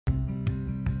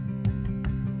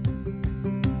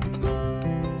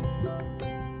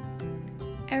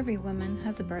Every woman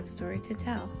has a birth story to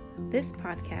tell. This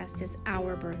podcast is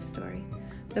our birth story,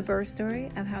 the birth story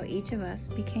of how each of us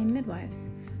became midwives,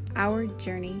 our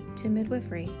journey to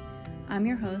midwifery. I'm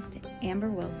your host, Amber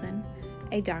Wilson,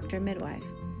 a doctor midwife,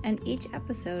 and each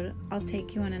episode I'll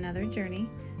take you on another journey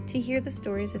to hear the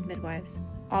stories of midwives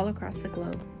all across the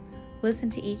globe.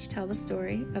 Listen to each tell the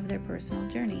story of their personal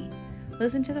journey.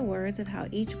 Listen to the words of how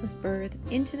each was birthed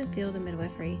into the field of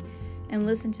midwifery, and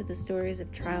listen to the stories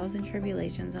of trials and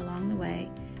tribulations along the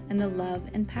way and the love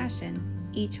and passion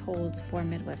each holds for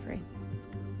midwifery.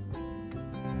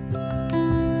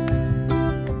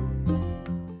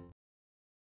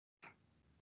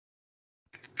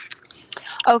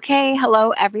 Okay,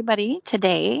 hello everybody.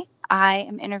 Today I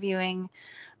am interviewing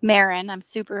Marin. I'm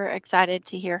super excited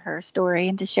to hear her story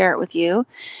and to share it with you.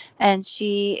 And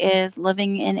she is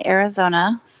living in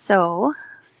Arizona. So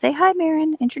say hi,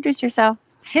 Marin. Introduce yourself.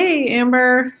 Hey,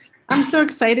 Amber. I'm so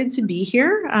excited to be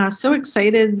here. So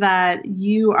excited that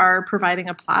you are providing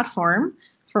a platform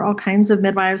for all kinds of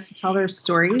midwives to tell their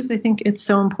stories. I think it's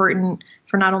so important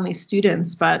for not only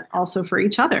students, but also for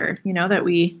each other, that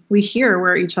we hear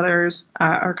where each other's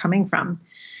are coming from.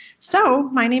 So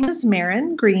my name is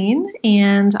Marin Green,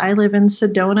 and I live in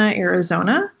Sedona,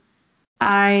 Arizona.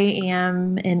 I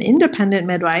am an independent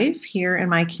midwife here in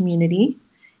my community,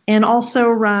 and also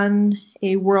run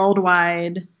a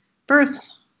worldwide birth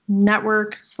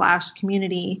network /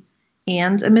 community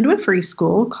and a midwifery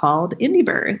school called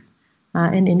IndieBirth,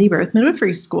 an IndieBirth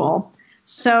midwifery school.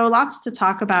 So lots to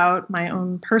talk about, my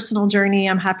own personal journey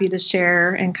I'm happy to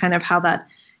share, and kind of how that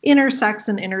intersects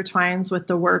and intertwines with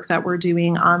the work that we're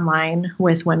doing online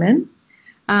with women.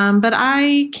 But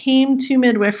I came to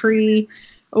midwifery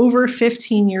over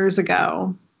 15 years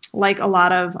ago, like a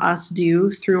lot of us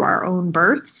do, through our own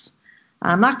births.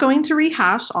 I'm not going to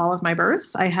rehash all of my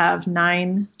births. I have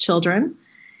 9 children,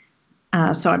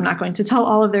 so I'm not going to tell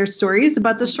all of their stories,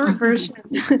 but the short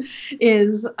version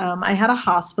is I had a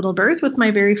hospital birth with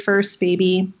my very first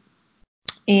baby,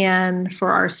 and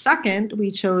for our second,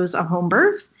 we chose a home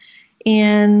birth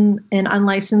and an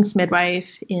unlicensed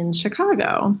midwife in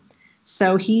Chicago.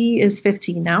 So he is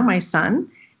 15 now, my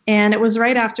son, and it was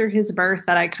right after his birth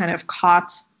that I kind of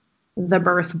caught the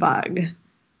birth bug.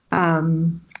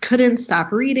 Couldn't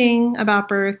stop reading about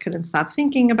birth, couldn't stop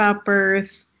thinking about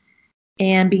birth,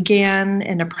 and began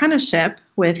an apprenticeship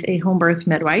with a home birth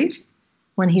midwife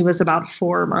when he was about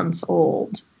 4 months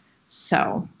old.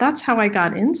 So that's how I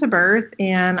got into birth,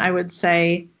 and I would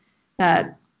say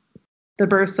that the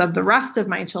births of the rest of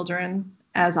my children,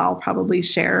 as I'll probably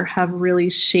share, have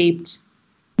really shaped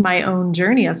my own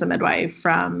journey as a midwife,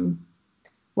 from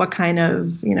what kind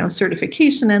of,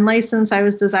 certification and license I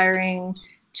was desiring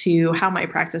to how my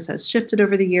practice has shifted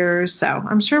over the years. So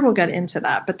I'm sure we'll get into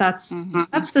that, but that's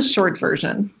the short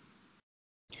version.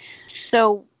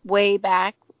 So way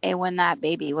back when that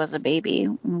baby was a baby,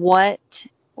 what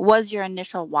was your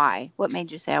initial why? What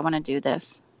made you say, I want to do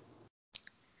this?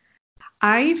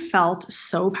 I felt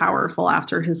so powerful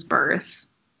after his birth.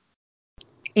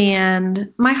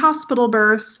 And my hospital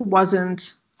birth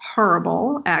wasn't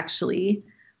horrible, actually,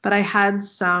 but I had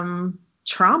some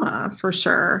trauma for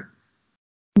sure,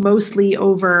 mostly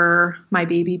over my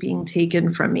baby being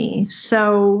taken from me.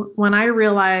 So when I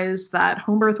realized that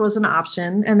home birth was an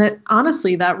option, and that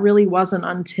honestly, that really wasn't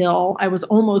until I was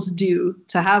almost due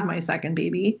to have my second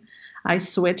baby, I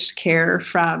switched care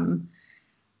from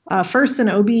first an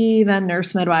OB, then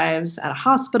nurse midwives at a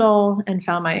hospital, and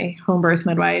found my home birth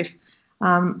midwife.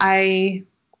 I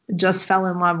just fell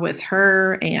in love with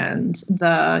her and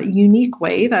the unique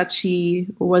way that she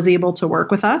was able to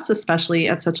work with us, especially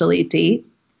at such a late date.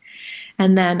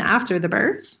 And then after the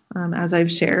birth, as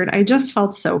I've shared, I just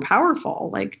felt so powerful.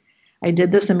 Like I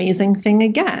did this amazing thing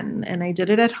again, and I did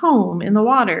it at home in the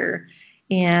water,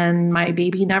 and my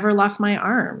baby never left my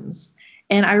arms.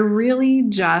 And I really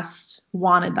just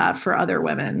wanted that for other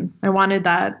women. I wanted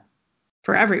that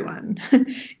for everyone,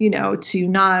 to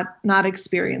not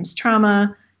experience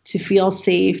trauma, to feel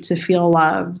safe, to feel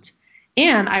loved.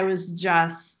 And I was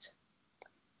just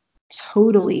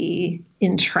totally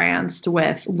entranced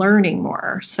with learning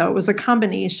more. So it was a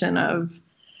combination of,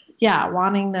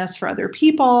 wanting this for other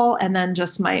people, and then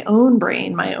just my own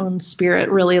brain, my own spirit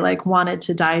really wanted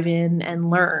to dive in and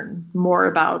learn more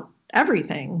about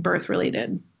everything birth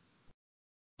related.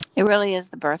 It really is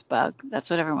the birth bug. That's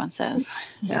what everyone says.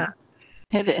 Yeah.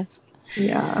 It is.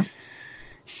 Yeah.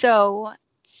 So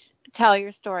tell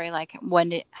your story.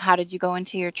 How did you go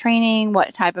into your training?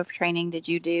 What type of training did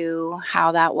you do?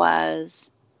 How that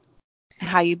was?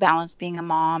 How you balanced being a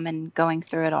mom and going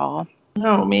through it all?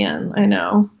 Oh man, I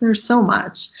know. There's so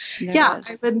much. There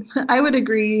is. I would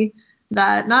agree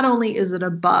that not only is it a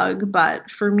bug, but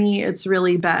for me, it's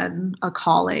really been a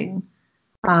calling.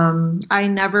 I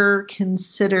never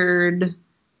considered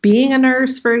being a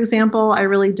nurse, for example. I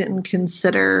really didn't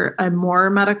consider a more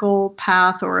medical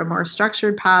path or a more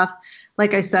structured path.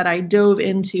 Like I said, I dove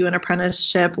into an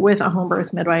apprenticeship with a home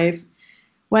birth midwife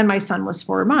when my son was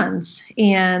 4 months.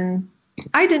 And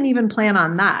I didn't even plan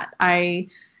on that. I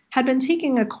had been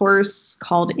taking a course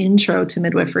called Intro to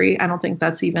Midwifery. I don't think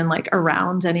that's even like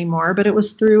around anymore, but it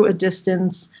was through a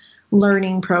distance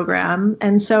learning program.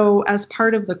 And so as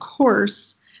part of the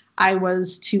course, I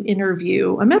was to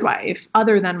interview a midwife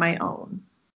other than my own.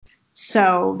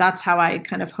 So that's how I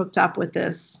kind of hooked up with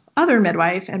this other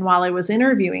midwife. And while I was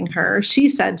interviewing her, she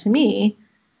said to me,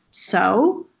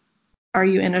 "So are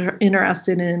you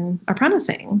interested in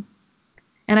apprenticing?"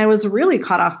 And I was really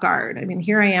caught off guard. I mean,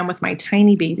 here I am with my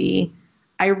tiny baby.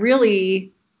 I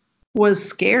really was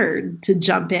scared to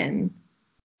jump in.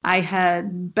 I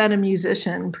had been a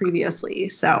musician previously,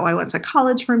 so I went to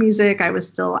college for music. I was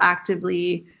still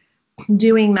actively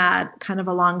doing that kind of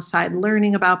alongside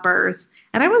learning about birth.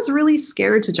 And I was really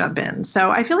scared to jump in. So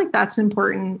I feel like that's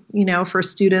important, for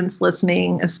students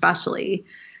listening, especially.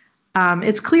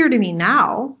 It's clear to me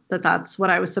now that that's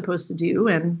what I was supposed to do.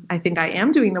 And I think I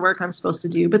am doing the work I'm supposed to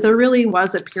do. But there really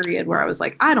was a period where I was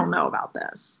like, I don't know about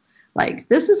this. Like,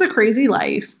 this is a crazy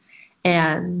life.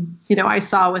 And, I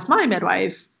saw with my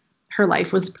midwife, her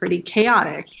life was pretty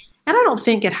chaotic. And I don't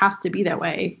think it has to be that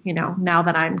way, now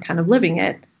that I'm kind of living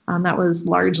it. That was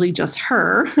largely just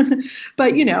her.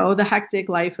 But, the hectic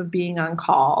life of being on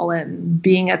call and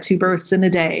being at 2 births in a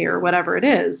day or whatever it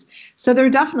is. So there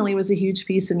definitely was a huge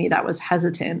piece of me that was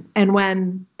hesitant. And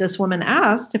when this woman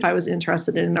asked if I was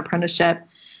interested in an apprenticeship,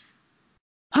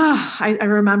 I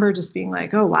remember just being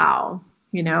like, oh, wow.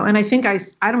 And I think I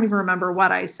don't even remember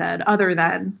what I said other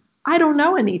than I don't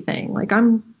know anything. Like,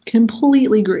 I'm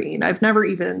completely green. I've never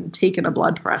even taken a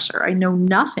blood pressure. I know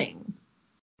nothing.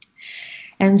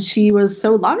 And she was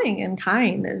so loving and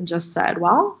kind and just said,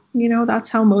 well, that's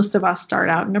how most of us start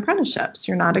out in apprenticeships.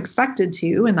 You're not expected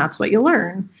to, and that's what you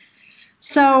learn.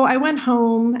 So I went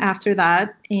home after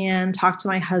that and talked to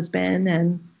my husband.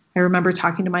 And I remember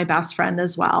talking to my best friend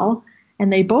as well.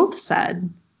 And they both said,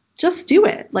 just do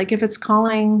it. Like, if it's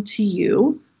calling to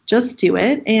you, just do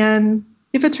it. And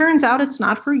if it turns out it's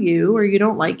not for you or you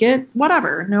don't like it,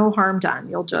 whatever, no harm done.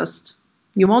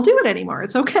 You won't do it anymore.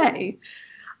 It's okay.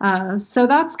 So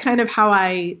that's kind of how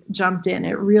I jumped in.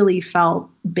 It really felt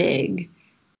big.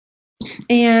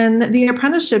 And the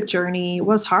apprenticeship journey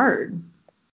was hard.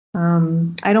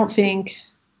 I don't think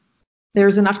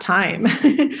there's enough time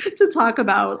to talk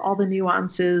about all the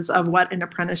nuances of what an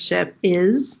apprenticeship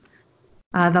is.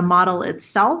 The model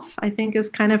itself, I think, is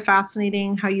kind of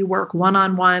fascinating, how you work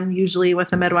one-on-one, usually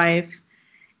with a midwife.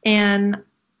 And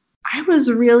I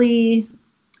was really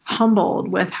humbled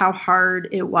with how hard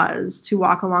it was to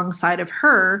walk alongside of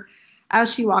her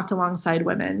as she walked alongside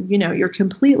women. You're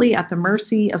completely at the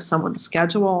mercy of someone's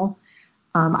schedule.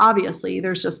 Obviously,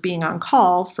 there's just being on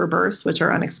call for births, which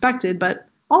are unexpected, but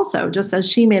also just as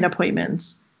she made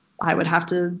appointments, I would have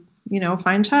to,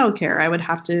 find childcare. I would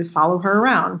have to follow her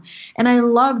around. And I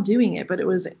loved doing it, but it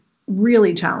was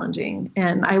really challenging.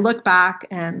 And I look back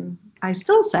and I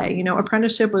still say,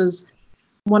 apprenticeship was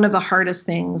one of the hardest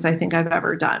things I think I've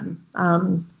ever done.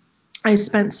 I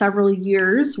spent several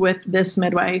years with this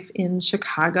midwife in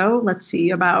Chicago. Let's see,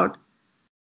 about,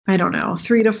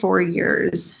 3 to 4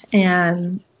 years.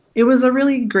 And it was a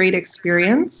really great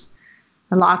experience.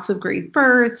 Lots of great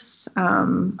births,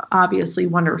 obviously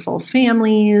wonderful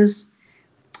families.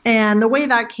 And the way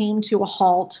that came to a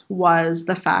halt was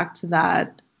the fact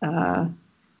that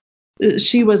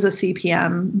she was a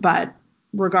CPM, but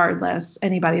regardless,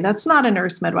 anybody that's not a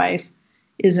nurse midwife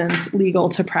isn't legal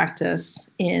to practice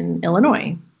in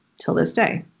Illinois till this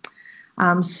day.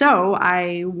 So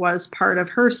I was part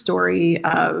of her story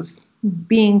of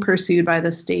being pursued by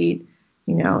the state,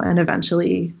 and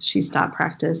eventually she stopped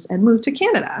practice and moved to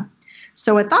Canada.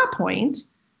 So at that point,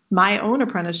 my own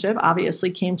apprenticeship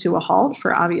obviously came to a halt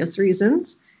for obvious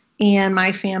reasons. And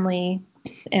my family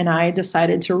and I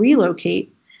decided to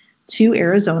relocate to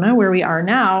Arizona, where we are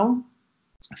now,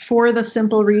 for the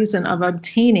simple reason of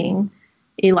obtaining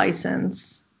a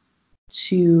license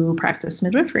to practice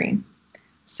midwifery.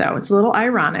 So it's a little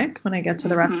ironic when I get to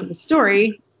the rest of the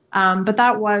story, but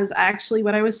that was actually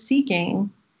what I was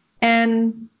seeking.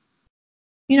 And,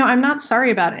 I'm not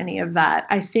sorry about any of that.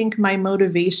 I think my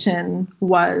motivation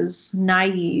was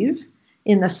naive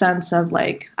in the sense of,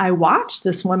 like, I watched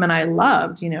this woman I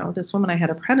loved, this woman I had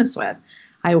apprenticed with.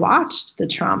 I watched the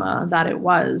trauma that it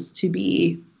was to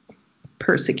be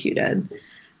persecuted.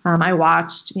 I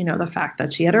watched, the fact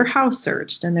that she had her house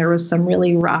searched and there was some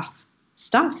really rough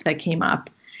stuff that came up.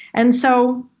 And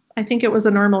so I think it was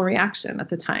a normal reaction at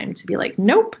the time to be like,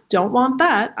 nope, don't want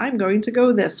that. I'm going to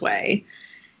go this way.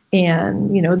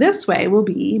 And, this way will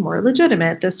be more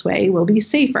legitimate. This way will be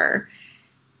safer.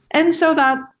 And so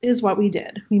that is what we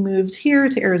did. We moved here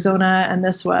to Arizona, and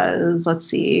this was,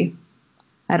 11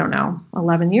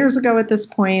 years ago at this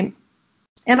point.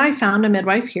 And I found a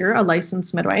midwife here, a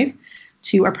licensed midwife,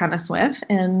 to apprentice with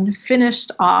and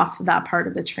finished off that part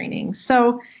of the training.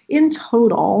 So in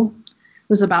total, it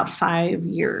was about 5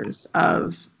 years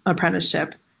of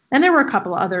apprenticeship. And there were a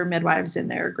couple other midwives in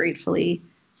there, gratefully.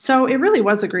 So it really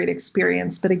was a great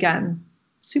experience, but again,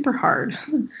 super hard,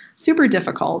 super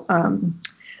difficult.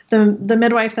 The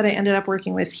midwife that I ended up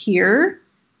working with here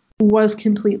was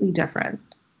completely different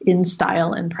in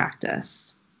style and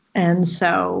practice. And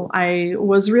so I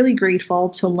was really grateful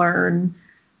to learn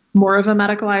more of a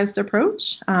medicalized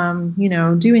approach,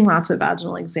 doing lots of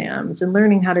vaginal exams and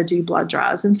learning how to do blood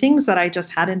draws and things that I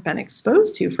just hadn't been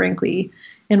exposed to, frankly,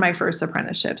 in my first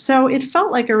apprenticeship. So it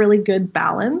felt like a really good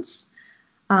balance,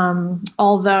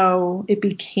 although it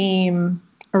became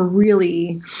a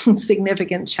really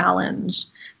significant challenge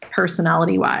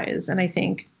personality-wise. And I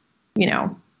think,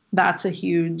 that's a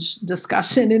huge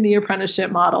discussion in the apprenticeship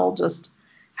model, just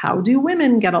how do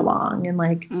women get along? And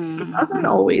it doesn't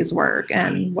always work.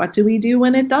 And what do we do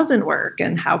when it doesn't work?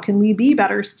 And how can we be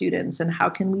better students? And how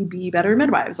can we be better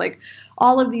midwives?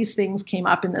 All of these things came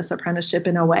up in this apprenticeship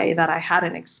in a way that I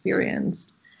hadn't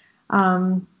experienced.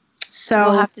 So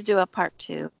we'll have to do a part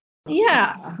 2.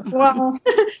 Yeah. Well,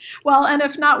 and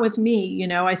if not with me,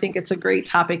 I think it's a great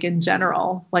topic in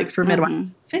general, for midwives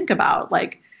to think about,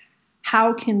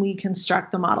 how can we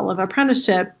construct the model of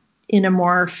apprenticeship in a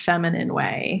more feminine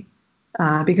way?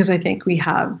 Because I think we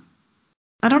have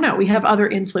other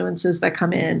influences that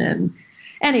come in. And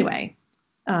anyway,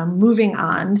 moving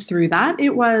on through that,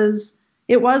 it was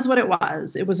what it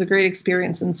was. It was a great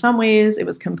experience in some ways. It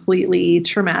was completely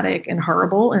traumatic and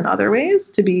horrible in other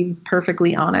ways, to be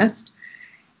perfectly honest.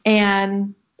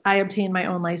 And I obtained my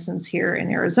own license here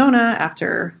in Arizona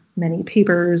after many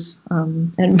papers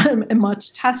and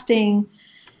much testing,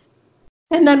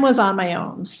 and then was on my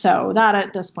own. So that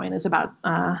at this point is about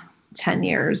 10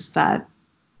 years that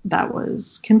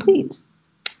was complete.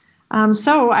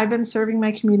 So I've been serving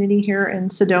my community here in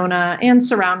Sedona and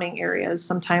surrounding areas,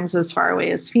 sometimes as far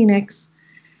away as Phoenix,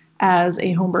 as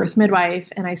a home birth midwife.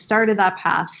 And I started that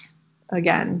path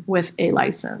again with a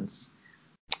license.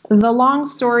 The long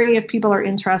story, if people are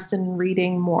interested in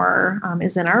reading more,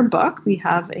 is in our book. We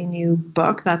have a new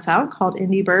book that's out called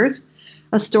Indie Birth,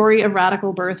 A Story of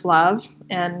Radical Birth Love,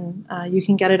 and you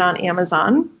can get it on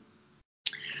Amazon.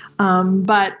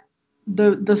 But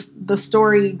the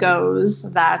story goes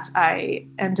that I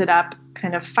ended up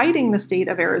kind of fighting the state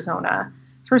of Arizona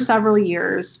for several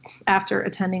years after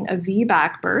attending a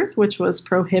VBAC birth, which was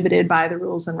prohibited by the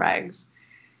rules and regs.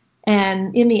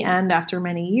 And in the end, after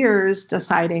many years,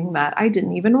 deciding that I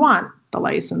didn't even want the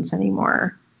license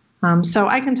anymore. So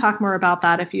I can talk more about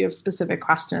that if you have specific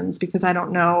questions, because I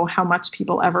don't know how much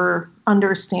people ever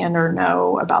understand or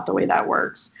know about the way that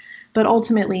works. But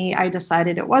ultimately, I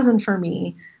decided it wasn't for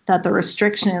me, that the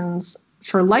restrictions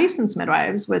for licensed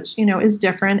midwives, which, is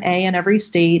different, A, in every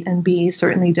state, and B,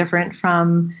 certainly different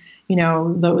from,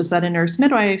 those that a nurse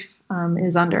midwife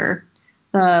is under.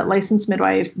 The licensed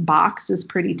midwife box is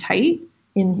pretty tight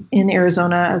in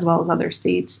Arizona as well as other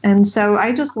states. And so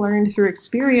I just learned through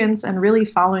experience and really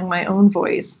following my own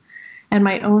voice and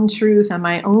my own truth and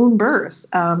my own birth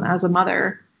as a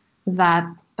mother that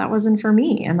wasn't for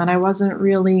me, and that I wasn't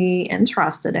really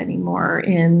interested anymore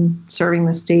in serving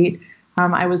the state.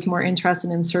 I was more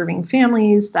interested in serving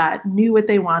families that knew what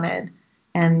they wanted,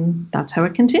 and that's how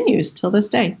it continues till this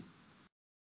day.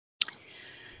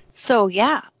 So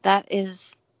yeah, that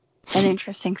is an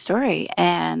interesting story.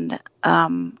 And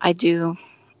I do,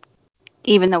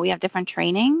 even though we have different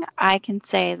training, I can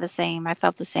say the same. I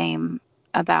felt the same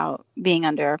about being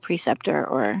under a preceptor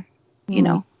or,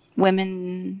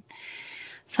 women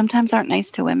sometimes aren't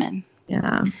nice to women.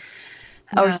 Yeah.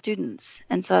 Or students.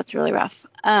 And so that's really rough.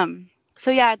 So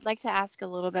yeah, I'd like to ask a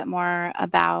little bit more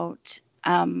about,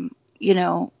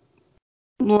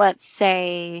 let's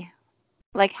say,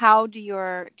 how do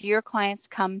your clients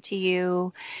come to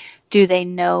you? Do they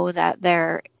know that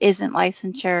there isn't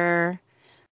licensure?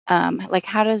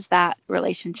 How does that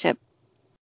relationship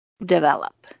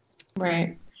develop?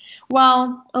 Right.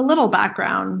 Well, a little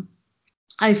background.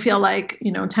 I feel like,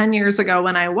 10 years ago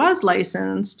when I was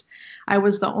licensed, I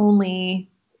was the only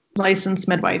licensed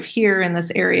midwife here in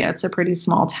this area. It's a pretty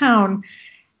small town.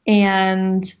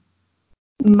 And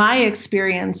my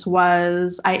experience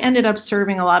was I ended up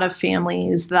serving a lot of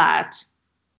families that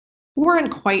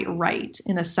weren't quite right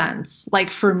in a sense,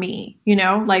 like for me,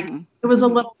 like it was a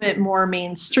little bit more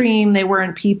mainstream. They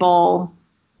weren't people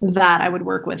that I would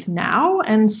work with now.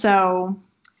 And so,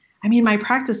 I mean, my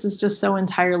practice is just so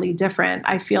entirely different.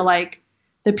 I feel like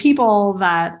the people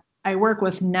that I work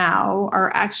with now are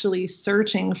actually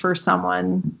searching for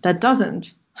someone that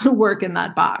doesn't work in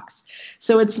that box.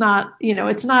 So it's not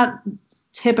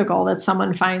typical that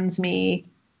someone finds me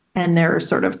and they're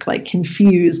sort of like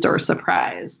confused or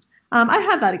surprised. I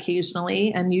have that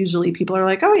occasionally, and usually people are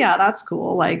like, oh yeah, that's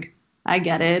cool. Like, I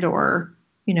get it. Or,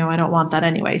 I don't want that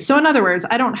anyway. So in other words,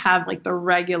 I don't have like the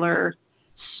regular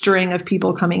string of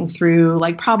people coming through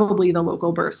like probably the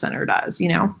local birth center does,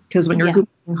 because when you're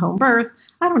Googling home birth,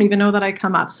 I don't even know that I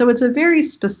come up. So it's a very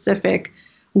specific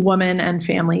woman and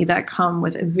family that come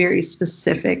with a very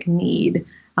specific need.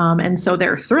 And so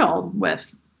they're thrilled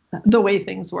with the way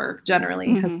things work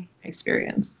generally, has my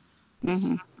experience.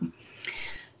 Mm-hmm.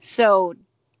 So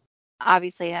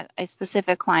obviously a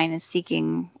specific client is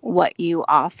seeking what you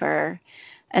offer.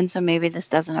 And so maybe this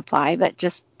doesn't apply, but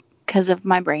just because of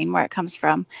my brain, where it comes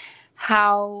from,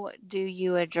 how do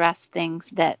you address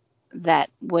things that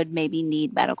would maybe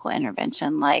need medical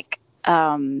intervention, like,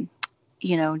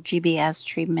 GBS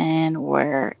treatment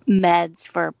or meds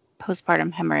for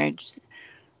postpartum hemorrhage?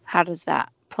 How does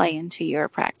that play into your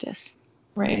practice?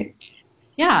 Right.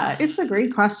 Yeah, it's a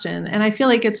great question. And I feel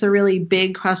like it's a really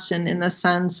big question in the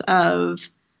sense of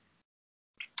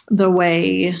the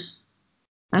way,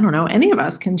 I don't know, any of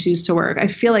us can choose to work. I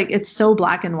feel like it's so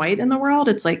black and white in the world.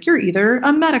 It's like you're either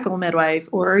a medical midwife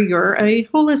or you're a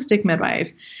holistic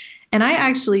midwife. And I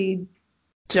actually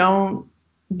don't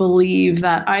believe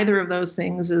that either of those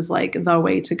things is like the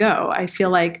way to go. I feel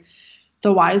like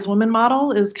the wise woman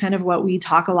model is kind of what we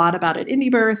talk a lot about at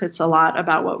Indie Birth. It's a lot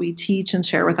about what we teach and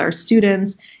share with our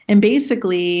students. And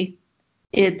basically,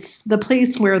 it's the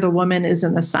place where the woman is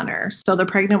in the center. So the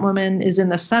pregnant woman is in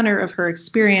the center of her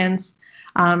experience.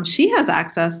 She has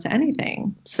access to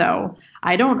anything. So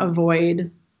I don't avoid,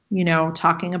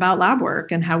 talking about lab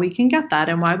work and how we can get that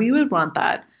and why we would want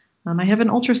that. I have an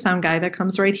ultrasound guy that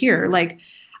comes right here. Like,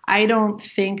 I don't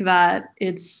think that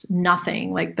it's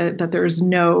nothing, like that there's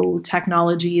no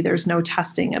technology, there's no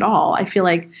testing at all. I feel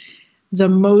like the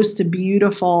most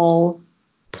beautiful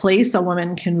place a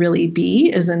woman can really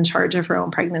be is in charge of her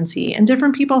own pregnancy, and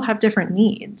different people have different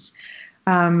needs.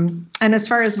 And as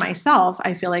far as myself,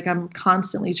 I feel like I'm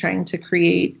constantly trying to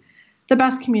create the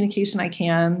best communication I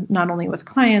can, not only with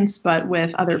clients, but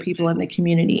with other people in the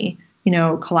community,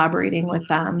 collaborating with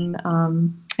them.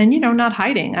 And, not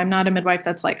hiding. I'm not a midwife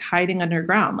that's like hiding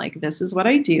underground. Like, this is what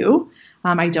I do.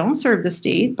 I don't serve the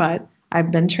state, but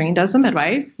I've been trained as a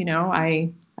midwife.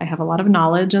 I have a lot of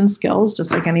knowledge and skills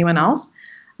just like anyone else.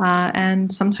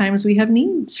 And sometimes we have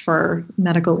needs for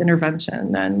medical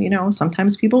intervention. And,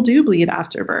 sometimes people do bleed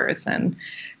after birth. And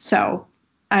so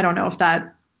I don't know if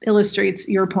that illustrates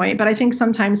your point, but I think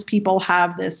sometimes people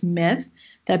have this myth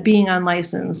that being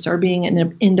unlicensed or being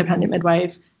an independent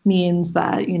midwife means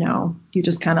that, you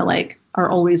just kind of like are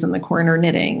always in the corner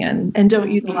knitting and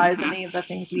don't utilize any of the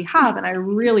things we have. And I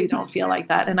really don't feel like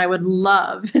that. And I would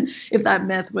love if that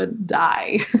myth would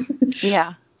die.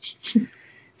 Yeah.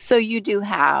 So you do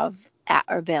have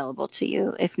available to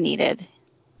you, if needed,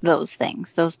 those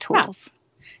things, those tools.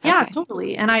 Yeah,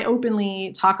 totally. And I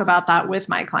openly talk about that with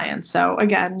my clients. So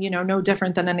again, no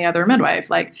different than any other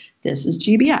midwife. Like, this is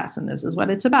GBS and this is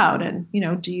what it's about. And,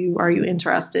 are you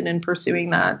interested in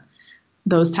pursuing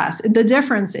those tests? The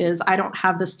difference is I don't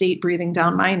have the state breathing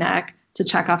down my neck to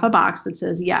check off a box that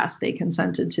says, yes, they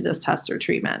consented to this test or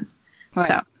treatment. Right.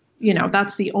 So,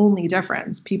 that's the only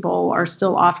difference. People are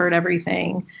still offered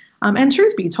everything. And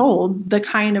truth be told, the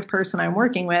kind of person I'm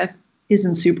working with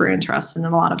isn't super interested in a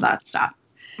lot of that stuff.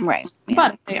 Right. Yeah.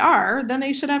 But if they are, then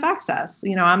they should have access.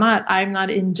 I'm not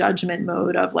in judgment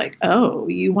mode of like, oh,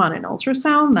 you want an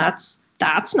ultrasound?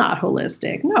 That's not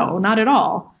holistic. No, not at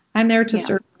all. I'm there to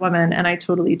serve a woman, and I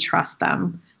totally trust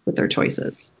them with their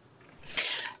choices.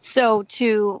 So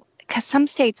because some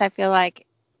states, I feel like,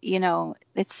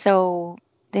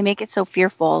 they make it so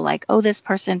fearful, like, oh, this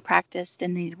person practiced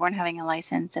and they weren't having a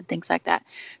license and things like that.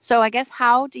 So I guess,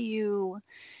 how do you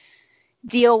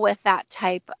deal with that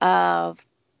type of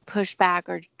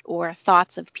pushback or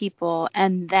thoughts of people?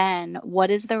 And then what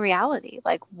is the reality?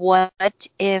 Like, what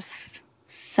if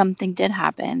something did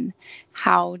happen?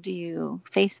 How do you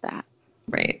face that?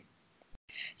 Right.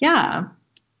 Yeah.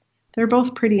 They're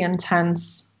both pretty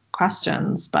intense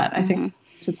questions, but I think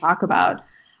to talk about,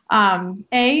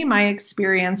 my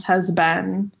experience has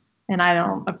been and I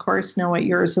don't, of course, know what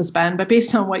yours has been, but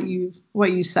based on what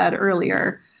you said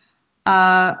earlier,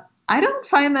 I don't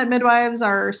find that midwives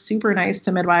are super nice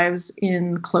to midwives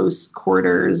in close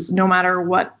quarters, no matter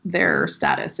what their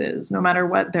status is, no matter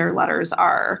what their letters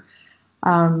are.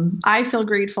 I feel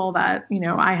grateful that,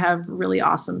 I have really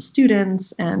awesome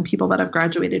students and people that have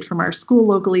graduated from our school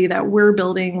locally, that we're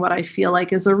building what I feel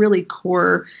like is a really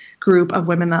core group of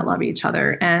women that love each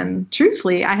other. And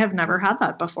truthfully, I have never had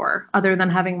that before, other than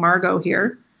having Margot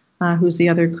here, who's the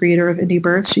other creator of Indie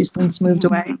Birth. She's since moved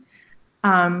away.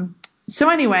 So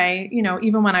anyway,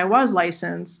 even when I was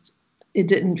licensed, it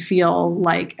didn't feel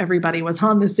like everybody was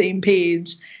on the same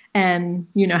page. And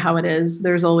you know how it is.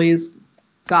 There's always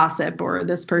gossip, or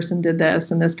this person did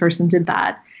this and this person did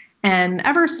that. And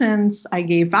ever since I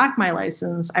gave back my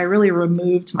license, I really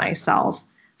removed myself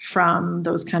from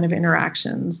those kind of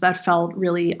interactions that felt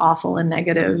really awful and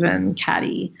negative and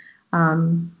catty.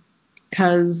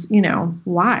 Because,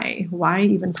 why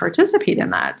even participate in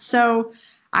that? So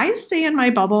I stay in my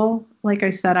bubble. Like I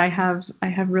said, I have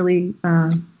really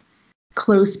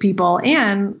close people,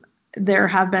 and there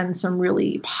have been some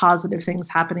really positive things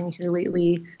happening here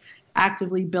lately,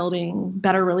 actively building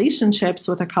better relationships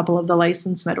with a couple of the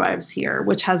licensed midwives here,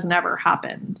 which has never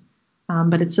happened.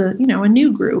 But it's a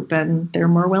new group, and they're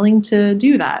more willing to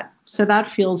do that. So that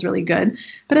feels really good.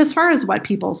 But as far as what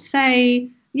people say,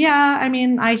 yeah,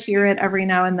 I hear it every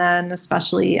now and then,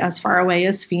 especially as far away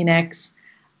as Phoenix.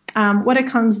 What it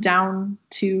comes down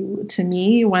to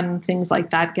me when things like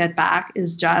that get back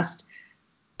is just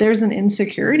there's an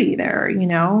insecurity there.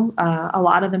 A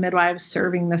lot of the midwives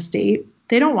serving the state,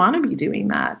 they don't want to be doing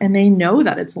that. And they know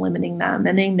that it's limiting them,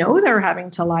 and they know they're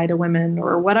having to lie to women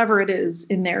or whatever it is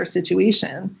in their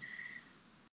situation.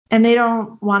 And they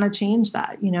don't want to change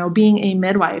that. Being a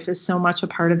midwife is so much a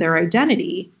part of their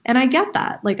identity. And I get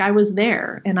that. Like, I was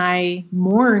there, and I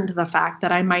mourned the fact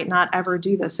that I might not ever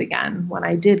do this again when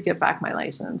I did give back my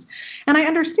license. And I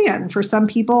understand for some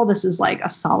people, this is like a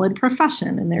solid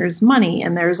profession, and there's money,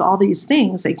 and there's all these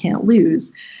things they can't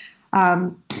lose.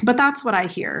 But that's what I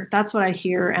hear. That's what I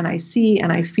hear and I see and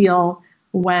I feel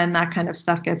when that kind of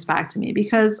stuff gets back to me,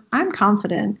 because I'm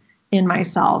confident in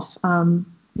myself.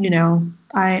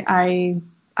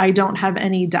 I don't have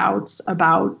any doubts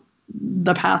about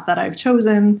the path that I've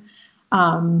chosen.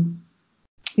 I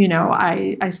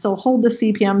still hold the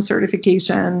CPM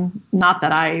certification. Not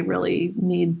that I really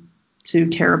need to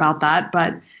care about that,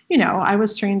 but, I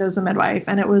was trained as a midwife,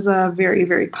 and it was a very,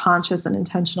 very conscious and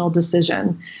intentional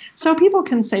decision. So people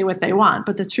can say what they want,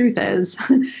 but the truth is,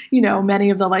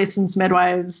 many of the licensed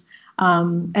midwives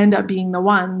end up being the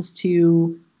ones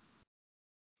to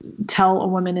tell a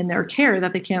woman in their care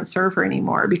that they can't serve her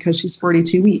anymore because she's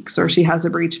 42 weeks or she has a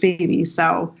breech baby.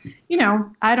 So,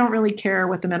 I don't really care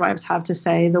what the midwives have to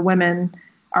say. The women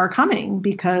are coming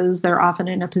because they're often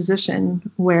in a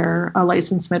position where a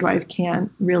licensed midwife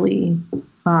can't really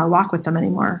walk with them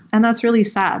anymore. And that's really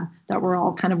sad that we're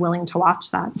all kind of willing to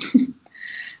watch that.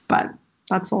 But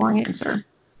that's the long answer.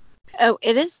 Oh,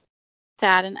 it is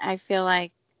sad. And I feel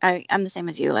like I'm the same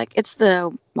as you. Like, it's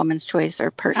the woman's choice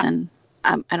or person.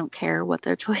 Yeah. I don't care what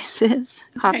their choice is.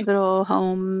 Okay. Hospital,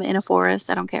 home, in a forest.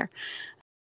 I don't care.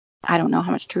 I don't know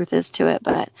how much truth is to it,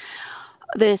 but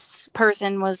this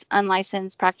person was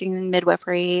unlicensed practicing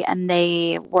midwifery, and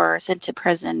they were sent to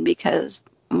prison because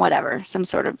whatever, some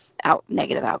sort of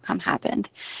negative outcome happened.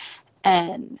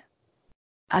 And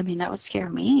that would scare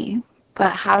me.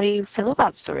 But how do you feel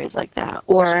about stories like that?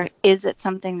 Or is it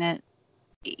something that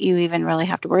you even really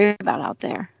have to worry about out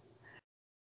there?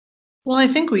 Well, I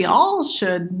think we all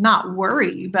should not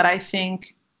worry, but I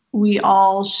think we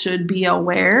all should be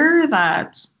aware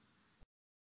that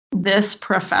this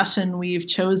profession we've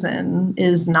chosen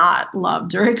is not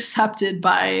loved or accepted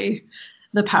by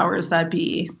the powers that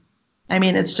be.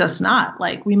 It's just not.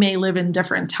 Like, we may live in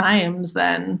different times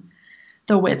than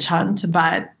the witch hunt,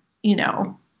 but,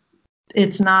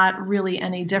 it's not really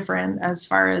any different as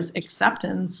far as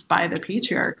acceptance by the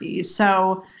patriarchy.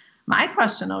 So my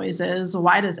question always is,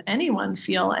 why does anyone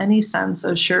feel any sense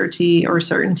of surety or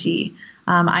certainty?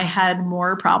 I had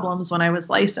more problems when I was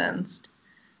licensed,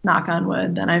 knock on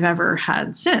wood, than I've ever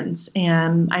had since.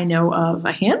 And I know of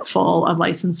a handful of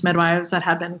licensed midwives that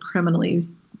have been criminally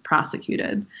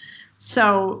prosecuted.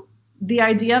 So the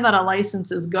idea that a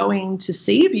license is going to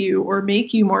save you or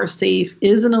make you more safe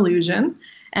is an illusion.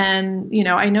 And,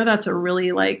 I know that's a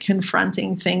really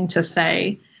confronting thing to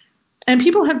say. And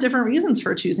people have different reasons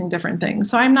for choosing different things.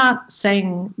 So I'm not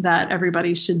saying that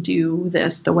everybody should do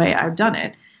this the way I've done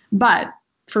it. But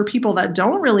for people that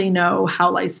don't really know how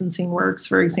licensing works,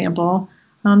 for example,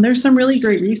 There's some really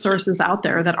great resources out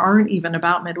there that aren't even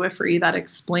about midwifery that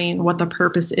explain what the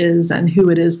purpose is and who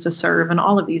it is to serve and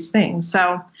all of these things.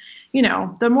 So,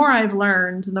 the more I've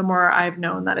learned, the more I've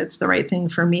known that it's the right thing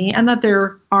for me and that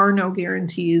there are no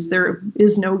guarantees. There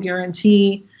is no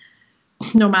guarantee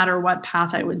no matter what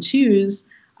path I would choose.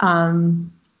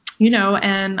 And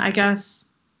I guess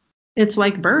it's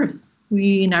like birth.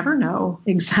 We never know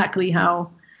exactly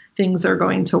how things are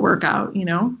going to work out,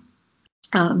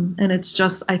 and it's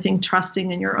just, I think,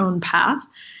 trusting in your own path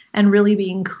and really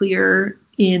being clear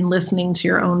in listening to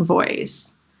your own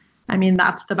voice. I mean,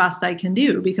 that's the best I can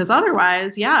do, because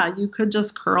otherwise, you could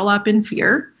just curl up in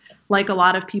fear like a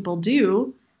lot of people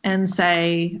do and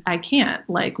say, I can't,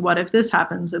 like, what if this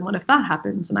happens? And what if that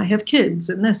happens? And I have kids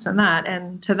and this and that.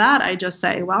 And to that, I just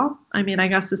say, well, I mean, I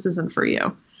guess this isn't for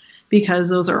you, because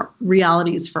those are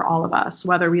realities for all of us,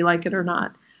 whether we like it or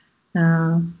not.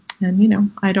 And,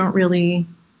 I don't really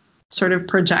sort of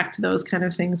project those kind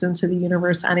of things into the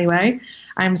universe anyway.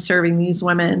 I'm serving these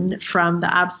women from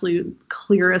the absolute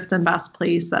clearest and best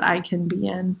place that I can be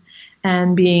in,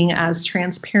 and being as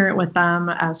transparent with them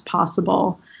as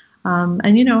possible.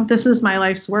 And, this is my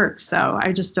life's work, so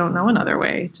I just don't know another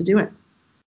way to do it.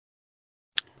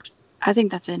 I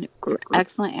think that's an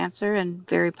excellent answer and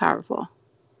very powerful.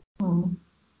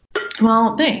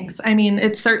 Well, thanks. I mean,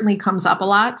 it certainly comes up a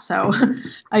lot, so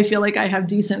I feel like I have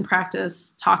decent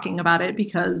practice talking about it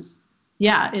because,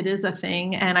 it is a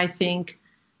thing. And I think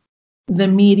the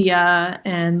media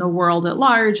and the world at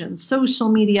large and social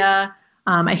media,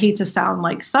 I hate to sound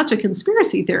like such a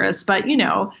conspiracy theorist, but,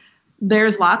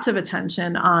 there's lots of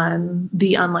attention on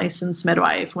the unlicensed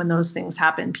midwife when those things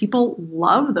happen. People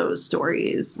love those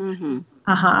stories.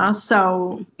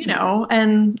 So,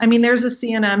 and I mean, there's a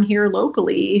CNM here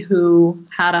locally who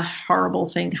had a horrible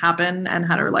thing happen and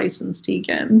had her license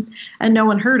taken, and no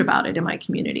one heard about it in my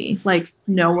community. Like,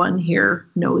 no one here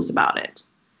knows about it.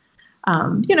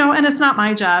 And it's not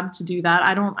my job to do that.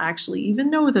 I don't actually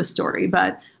even know the story,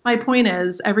 but my point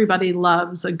is, everybody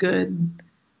loves a good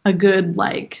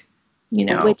like,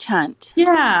 a witch hunt.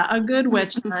 Yeah, a good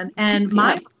witch hunt. And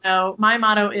my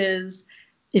motto is,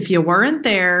 if you weren't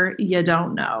there, you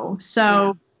don't know.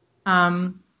 So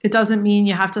it doesn't mean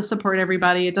you have to support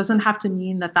everybody. It doesn't have to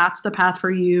mean that that's the path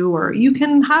for you, or you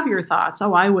can have your thoughts.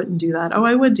 Oh, I wouldn't do that. Oh,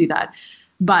 I would do that.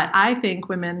 But I think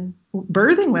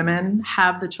birthing women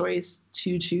have the choice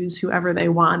to choose whoever they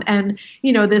want. And,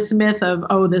 this myth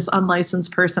of, this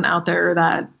unlicensed person out there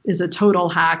that is a total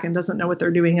hack and doesn't know what they're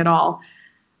doing at all.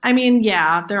 I mean,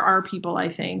 there are people, I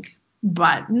think,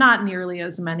 but not nearly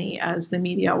as many as the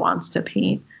media wants to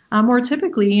paint. Or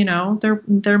typically,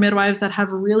 they're midwives that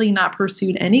have really not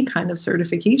pursued any kind of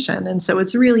certification. And so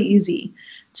it's really easy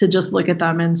to just look at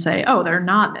them and say, oh, they're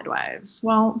not midwives.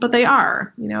 Well, but they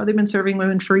are. They've been serving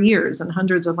women for years and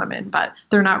hundreds of women, but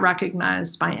they're not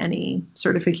recognized by any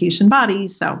certification body.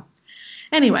 So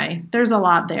anyway, there's a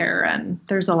lot there, and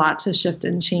there's a lot to shift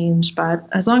and change. But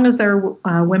as long as there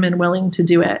are women willing to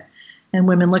do it and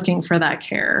women looking for that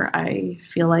care, I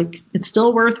feel like it's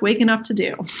still worth waking up to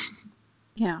do.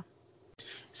 Yeah.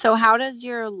 So how does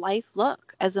your life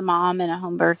look as a mom and a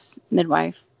home birth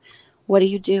midwife? What do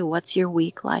you do? What's your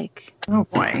week like? Oh,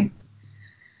 boy.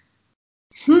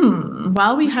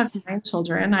 Well, we have 9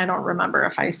 children. I don't remember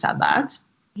if I said that.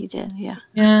 You did, yeah.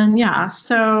 And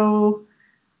so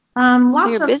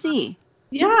lots you're busy.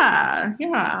 Yeah,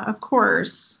 of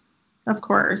course.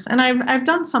 And I've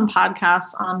done some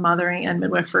podcasts on mothering and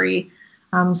midwifery.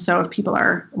 So if people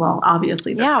are,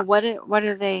 obviously.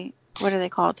 What are they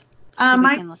called? So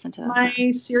we can listen to them.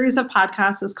 My series of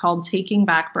podcasts is called Taking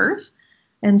Back Birth.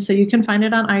 And so you can find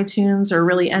it on iTunes or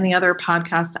really any other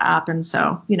podcast app. And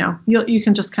so, you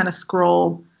can just kind of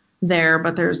scroll there,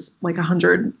 but there's like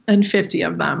 150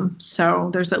 of them.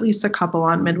 So there's at least a couple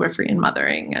on midwifery and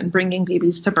mothering and bringing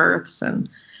babies to births and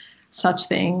such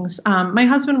things. My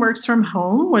husband works from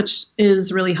home, which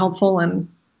is really helpful and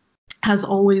has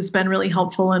always been really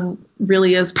helpful, and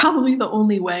really is probably the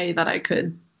only way that I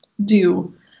could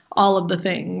do all of the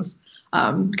things,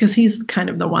 because he's kind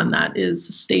of the one that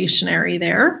is stationary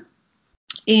there.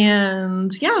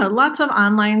 And lots of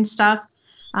online stuff.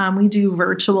 We do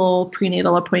virtual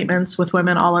prenatal appointments with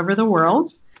women all over the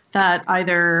world that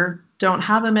either don't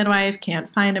have a midwife, can't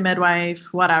find a midwife,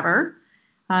 whatever.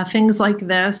 Things like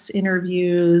this,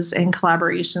 interviews and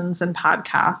collaborations and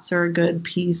podcasts are a good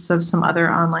piece of some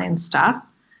other online stuff.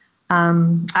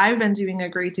 I've been doing a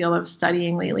great deal of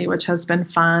studying lately, which has been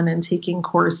fun, and taking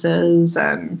courses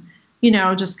and,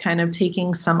 just kind of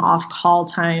taking some off-call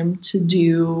time to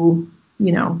do,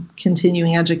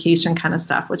 continuing education kind of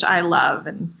stuff, which I love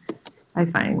and I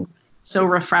find so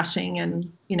refreshing.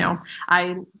 And,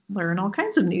 I learn all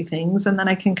kinds of new things, and then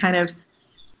I can kind of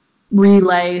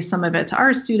relay some of it to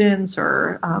our students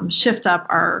or shift up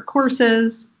our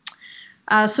courses.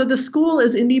 So the school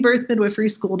is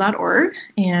indiebirthmidwiferyschool.org,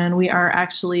 and we are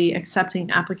actually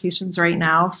accepting applications right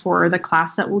now for the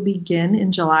class that will begin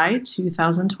in July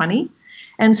 2020.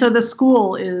 And so the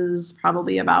school is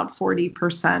probably about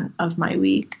 40% of my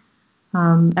week.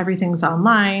 Everything's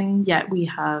online, yet we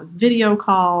have video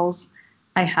calls.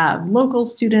 I have local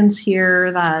students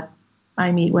here that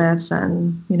I meet with,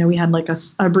 and, we had like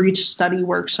a breech study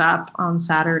workshop on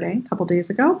Saturday, a couple days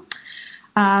ago.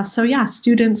 So yeah,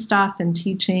 student stuff and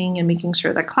teaching and making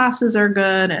sure the classes are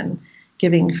good and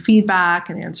giving feedback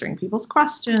and answering people's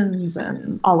questions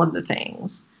and all of the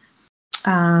things.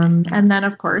 And then,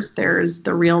 of course, there's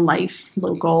the real life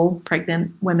local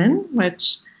pregnant women,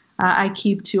 which I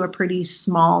keep to a pretty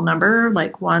small number,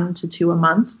 like 1 to 2 a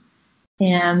month.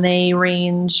 And they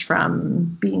range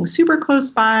from being super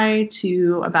close by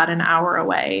to about an hour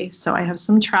away. So I have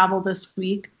some travel this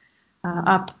week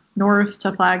up north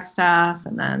to Flagstaff,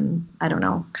 and then,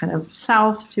 kind of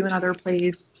south to another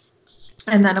place.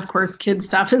 And then, of course, kid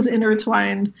stuff is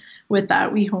intertwined with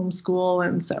that. We homeschool,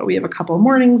 and so we have a couple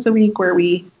mornings a week where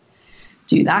we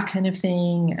do that kind of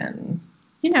thing. And,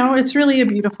 it's really a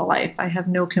beautiful life. I have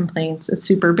no complaints. It's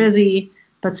super busy,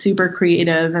 but super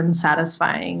creative and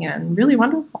satisfying and really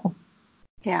wonderful.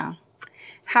 Yeah.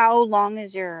 How long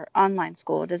is your online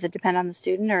school? Does it depend on the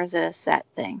student, or is it a set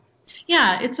thing?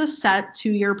 Yeah, it's a set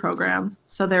 2-year program.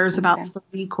 So there's about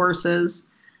 30 courses,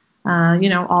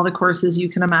 all the courses you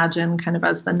can imagine kind of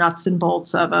as the nuts and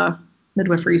bolts of a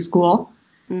midwifery school,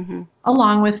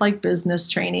 along with like business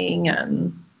training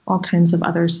and all kinds of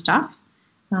other stuff.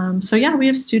 So yeah, we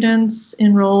have students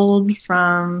enrolled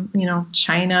from,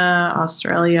 China,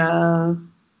 Australia,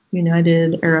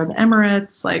 United Arab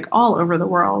Emirates, like all over the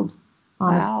world.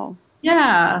 Honestly. Wow.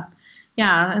 Yeah.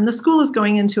 Yeah, and the school is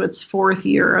going into its 4th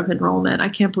year of enrollment. I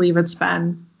can't believe it's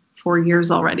been 4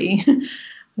 years already,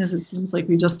 because it seems like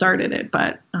we just started it.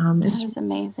 But it's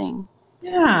amazing.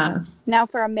 Yeah. Now,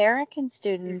 for American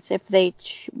students, if they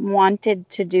wanted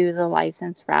to do the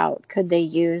license route, could they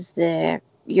use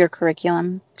your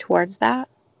curriculum towards that?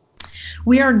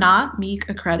 We are not MEAC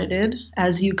accredited,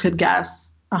 as you could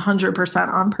guess, 100%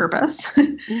 on purpose.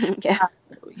 Yeah.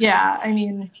 Yeah, I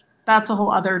mean, that's a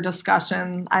whole other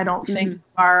discussion. I don't think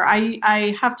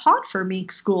I have taught for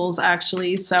MEAC schools,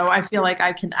 actually, so I feel like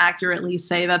I can accurately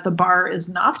say that the bar is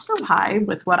not so high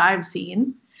with what I've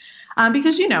seen,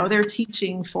 because, they're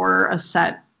teaching for a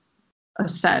set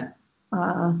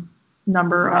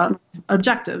number of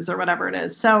objectives or whatever it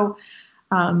is. So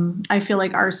I feel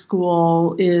like our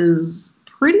school is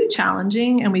pretty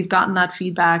challenging, and we've gotten that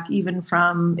feedback even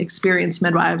from experienced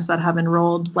midwives that have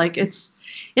enrolled. Like it's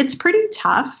pretty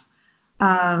tough.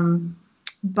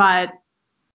 But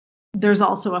there's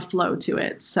also a flow to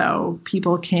it. So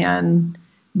people can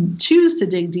choose to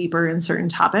dig deeper in certain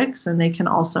topics, and they can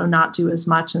also not do as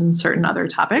much in certain other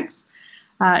topics.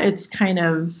 It's kind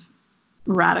of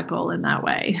radical in that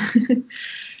way.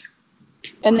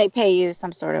 And they pay you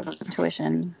some sort of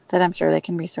tuition that I'm sure they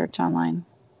can research online.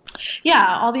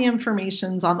 Yeah, all the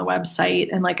information's on the website.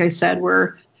 And like I said,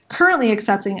 we're currently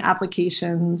accepting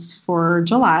applications for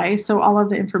July. So all of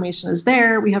the information is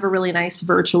there. We have a really nice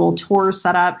virtual tour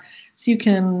set up, so you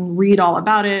can read all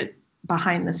about it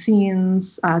behind the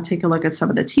scenes, take a look at some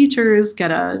of the teachers,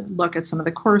 get a look at some of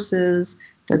the courses,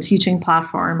 the teaching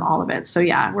platform, all of it. So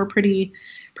yeah, we're pretty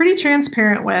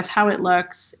transparent with how it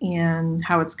looks and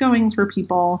how it's going for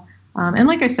people. And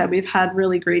like I said, we've had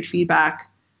really great feedback,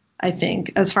 I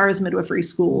think, as far as midwifery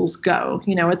schools go.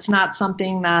 It's not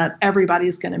something that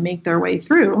everybody's going to make their way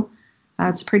through.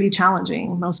 It's pretty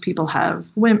challenging. Most people have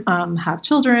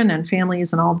children and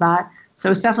families and all of that. So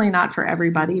it's definitely not for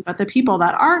everybody. But the people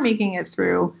that are making it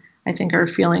through, I think, are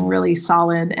feeling really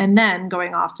solid, and then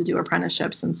going off to do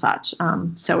apprenticeships and such.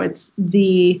 So it's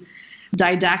the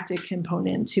didactic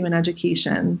component to an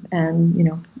education.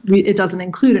 And, it doesn't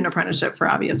include an apprenticeship for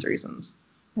obvious reasons.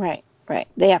 Right.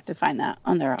 They have to find that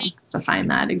on their own. To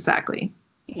find that, exactly.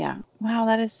 Yeah. Wow,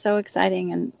 that is so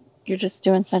exciting, and you're just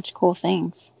doing such cool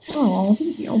things. Oh,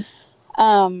 thank you.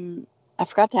 I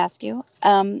forgot to ask you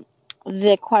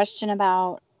the question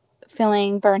about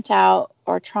feeling burnt out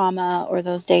or trauma, or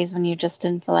those days when you just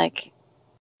didn't feel like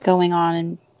going on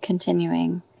and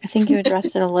continuing. I think you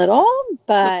addressed it a little,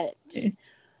 but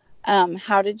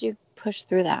how did you push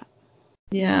through that?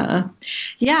 Yeah,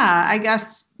 I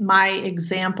guess my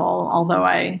example, although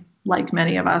I, like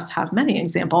many of us, have many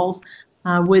examples,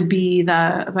 would be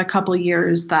the couple of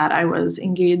years that I was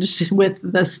engaged with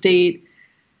the state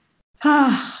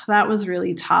That was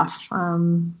really tough.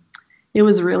 It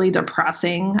was really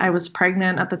depressing. I was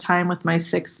pregnant at the time with my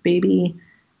 6th baby.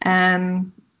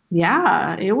 And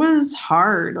yeah, it was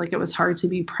hard. Like, it was hard to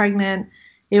be pregnant.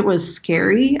 It was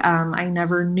scary. I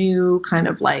never knew kind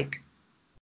of like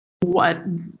what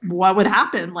would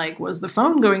happen. Like, was the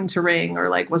phone going to ring, or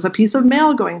like, was a piece of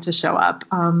mail going to show up?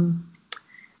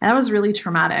 That was really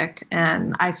traumatic.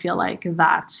 And I feel like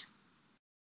that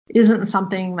isn't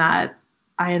something that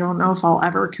I don't know if I'll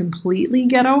ever completely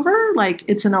get over. Like,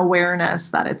 it's an awareness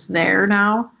that it's there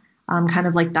now. Kind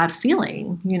of like that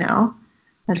feeling,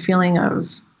 that feeling of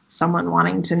someone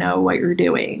wanting to know what you're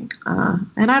doing.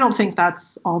 And I don't think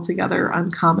that's altogether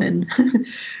uncommon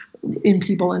in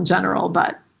people in general,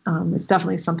 but it's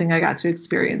definitely something I got to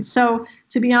experience. So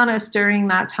to be honest, during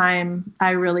that time,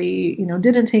 I really,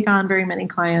 didn't take on very many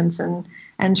clients and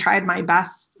tried my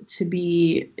best to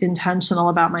be intentional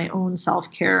about my own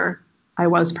self-care. I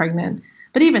was pregnant,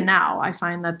 but even now I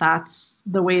find that that's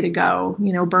the way to go.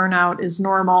 Burnout is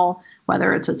normal,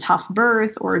 whether it's a tough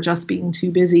birth or just being too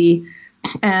busy.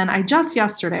 And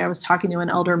yesterday I was talking to an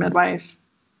elder midwife,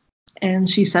 and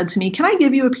she said to me, "Can I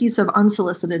give you a piece of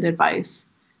unsolicited advice?"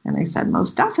 And I said,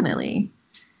 "Most definitely."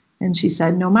 And she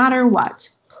said, "No matter what,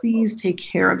 please take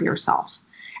care of yourself."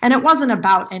 And it wasn't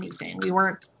about anything. We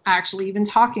weren't actually even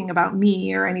talking about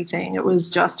me or anything. It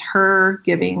was just her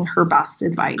giving her best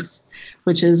advice,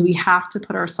 which is we have to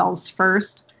put ourselves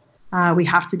first. We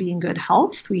have to be in good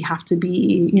health. We have to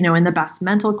be, in the best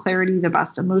mental clarity, the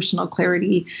best emotional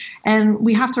clarity. And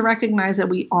we have to recognize that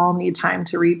we all need time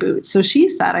to reboot. So she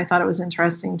said, I thought it was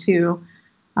interesting too.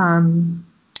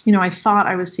 I thought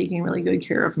I was taking really good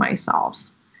care of myself.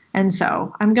 And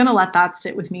so I'm going to let that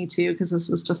sit with me too, because this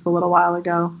was just a little while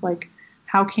ago. Like,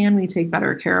 how can we take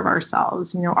better care of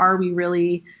ourselves? Are we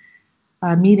really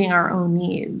meeting our own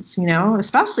needs,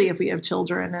 especially if we have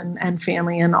children and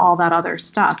family and all that other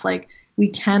stuff. Like, we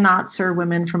cannot serve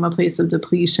women from a place of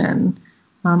depletion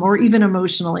or even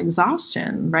emotional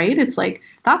exhaustion, right? It's like,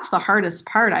 that's the hardest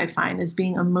part I find, is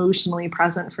being emotionally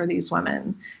present for these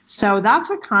women. So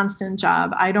that's a constant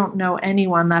job. I don't know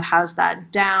anyone that has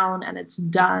that down and it's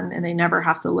done and they never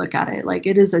have to look at it. Like,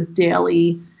 it is a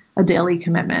daily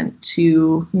commitment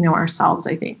to, ourselves,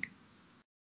 I think.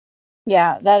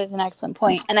 Yeah, that is an excellent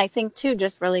point. And I think too,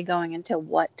 just really going into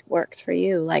what works for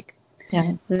you, like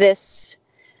this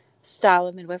style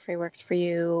of midwifery works for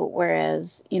you.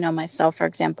 Whereas, myself, for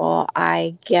example,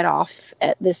 I get off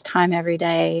at this time every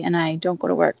day and I don't go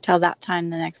to work till that time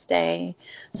the next day.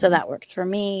 So that works for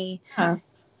me. Huh.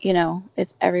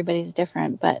 It's everybody's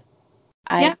different, but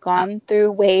I've gone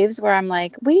through waves where I'm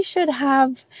like, we should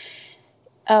have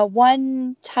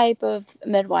one type of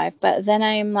midwife, but then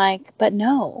I'm like, but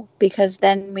no, because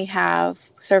then we have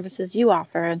services you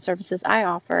offer and services I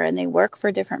offer, and they work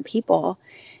for different people.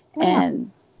 Yeah.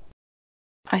 And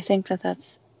I think that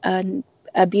that's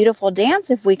a beautiful dance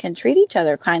if we can treat each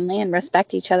other kindly and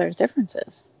respect each other's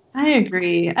differences. I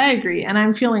agree. And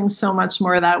I'm feeling so much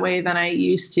more that way than I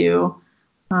used to,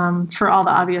 for all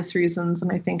the obvious reasons.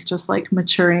 And I think just like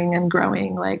maturing and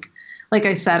growing, like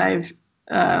I said,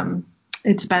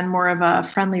 it's been more of a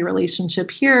friendly relationship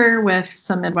here with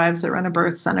some midwives that run a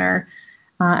birth center.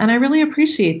 And I really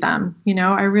appreciate them.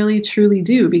 I really, truly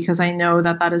do, because I know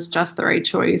that that is just the right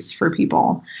choice for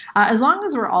people. As long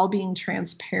as we're all being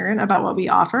transparent about what we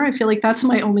offer, I feel like that's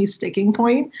my only sticking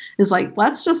point, is like,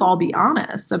 let's just all be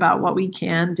honest about what we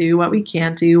can do, what we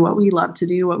can't do, what we love to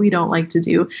do, what we don't like to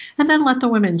do, and then let the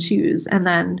women choose. And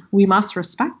then we must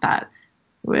respect that.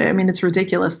 I mean, it's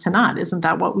ridiculous to not. Isn't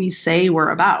that what we say we're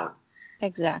about?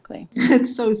 Exactly.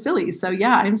 It's so silly. So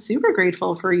yeah, I'm super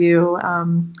grateful for you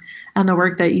and the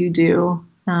work that you do.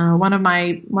 One of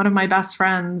my best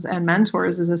friends and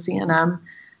mentors is a CNM.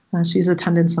 She's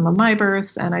attended some of my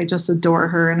births, and I just adore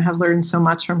her and have learned so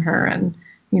much from her. And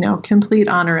complete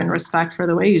honor and respect for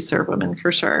the way you serve women,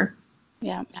 for sure.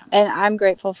 Yeah, and I'm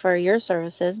grateful for your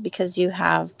services, because you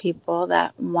have people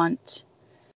that want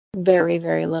very,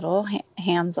 very little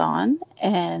hands-on,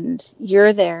 and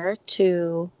you're there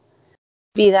to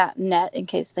be that net in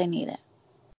case they need it.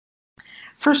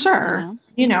 For sure.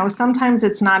 Sometimes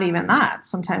it's not even that.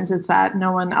 Sometimes it's that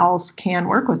no one else can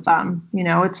work with them.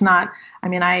 It's not,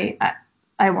 I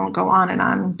won't go on and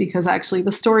on, because actually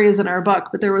the story is in our book,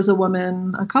 but there was a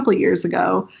woman a couple of years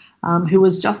ago who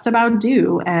was just about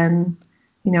due, and,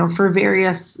 for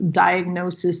various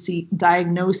diagnoses,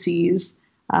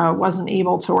 wasn't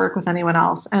able to work with anyone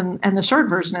else. And the short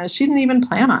version is, she didn't even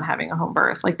plan on having a home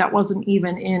birth. Like, that wasn't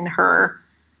even in her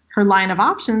line of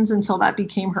options until that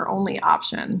became her only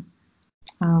option.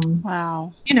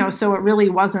 Wow. So it really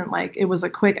wasn't like it was a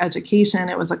quick education.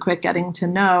 It was a quick getting to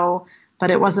know,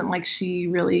 but it wasn't like she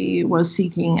really was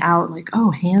seeking out like, oh,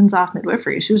 hands off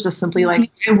midwifery. She was just simply like,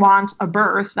 I want a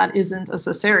birth that isn't a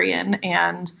cesarean,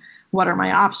 and what are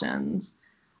my options?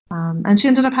 And she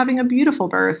ended up having a beautiful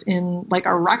birth in like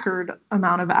a record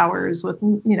amount of hours with,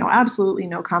 absolutely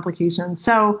no complications.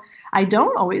 So I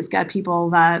don't always get people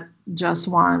that just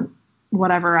want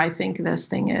whatever I think this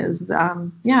thing is.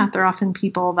 They're often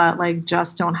people that like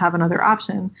just don't have another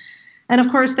option. And of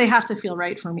course they have to feel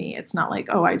right for me. It's not like,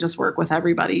 oh, I just work with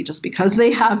everybody just because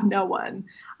they have no one,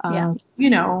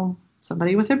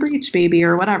 somebody with a breech baby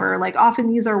or whatever. Like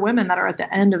often these are women that are at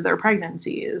the end of their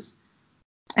pregnancies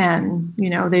and,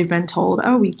 they've been told,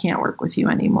 oh, we can't work with you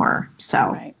anymore.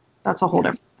 So That's a whole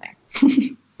different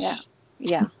thing.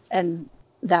 Yeah. And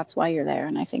that's why you're there.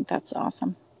 And I think that's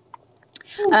awesome.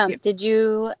 Did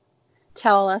you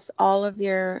tell us all of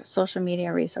your social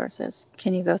media resources?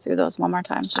 Can you go through those one more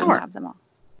time so we have them all?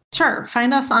 Sure.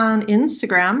 Find us on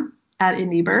Instagram at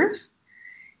IndieBirth.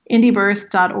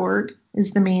 IndieBirth.org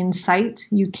is the main site.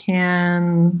 You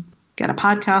can get a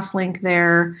podcast link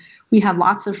there. We have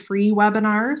lots of free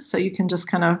webinars, so you can just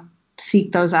kind of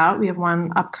seek those out. We have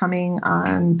one upcoming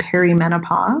on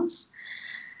perimenopause.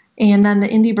 And then the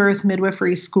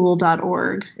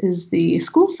IndieBirthMidwiferySchool.org is the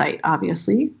school site,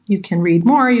 obviously. You can read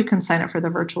more. You can sign up for the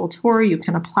virtual tour. You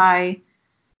can apply.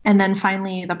 And then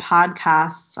finally, the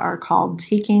podcasts are called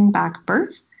Taking Back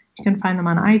Birth. You can find them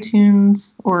on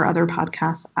iTunes or other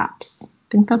podcast apps. I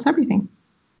think that's everything.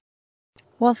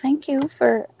 Well, thank you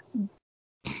for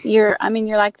you're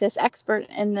like this expert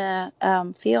in the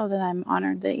field, and I'm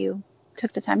honored that you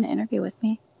took the time to interview with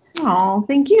me. Oh,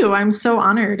 thank you. I'm so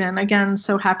honored. And again,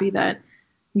 so happy that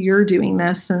you're doing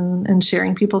this and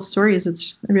sharing people's stories.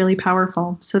 It's really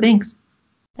powerful. So thanks.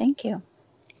 Thank you.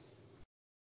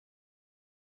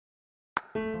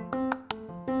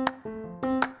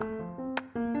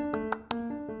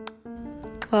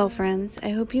 Well, friends, I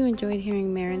hope you enjoyed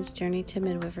hearing Maren's journey to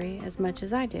midwifery as much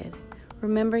as I did.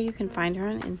 Remember, you can find her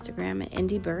on Instagram at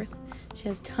IndieBirth. She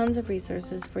has tons of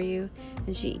resources for you,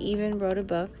 and she even wrote a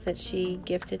book that she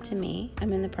gifted to me.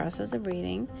 I'm in the process of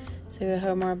reading, so you'll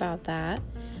hear more about that.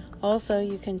 Also,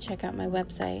 you can check out my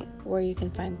website where you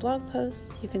can find blog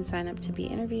posts, you can sign up to be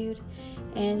interviewed,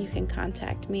 and you can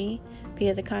contact me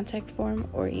via the contact form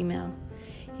or email.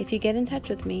 If you get in touch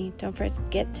with me, don't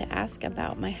forget to ask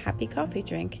about my happy coffee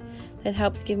drink that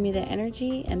helps give me the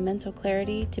energy and mental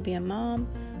clarity to be a mom,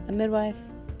 a midwife,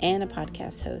 and a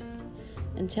podcast host.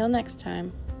 Until next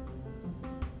time.